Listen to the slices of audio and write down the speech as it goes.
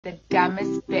the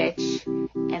dumbest bitch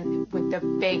and with the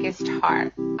biggest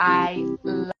heart.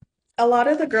 A lot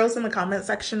of the girls in the comment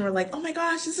section were like, oh my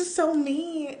gosh, this is so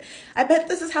mean. I bet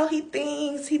this is how he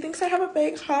thinks. He thinks I have a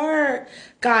big heart.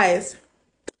 Guys,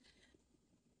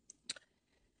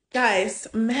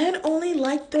 men only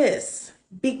like this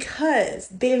because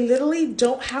they literally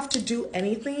don't have to do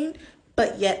anything,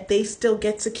 but yet they still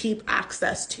get to keep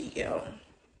access to you.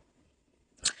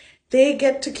 They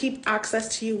get to keep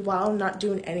access to you while not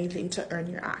doing anything to earn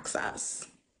your access.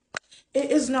 It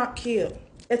is not cute.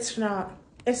 It's not.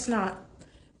 It's not.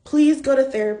 Please go to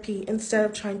therapy instead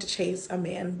of trying to chase a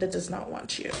man that does not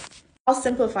want you. I'll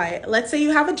simplify it. Let's say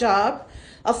you have a job,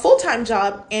 a full-time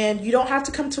job, and you don't have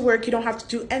to come to work, you don't have to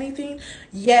do anything,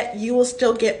 yet you will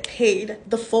still get paid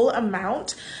the full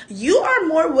amount. You are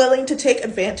more willing to take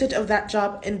advantage of that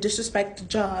job and disrespect the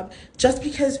job just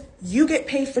because you get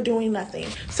paid for doing nothing.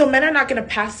 So men are not going to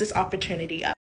pass this opportunity up.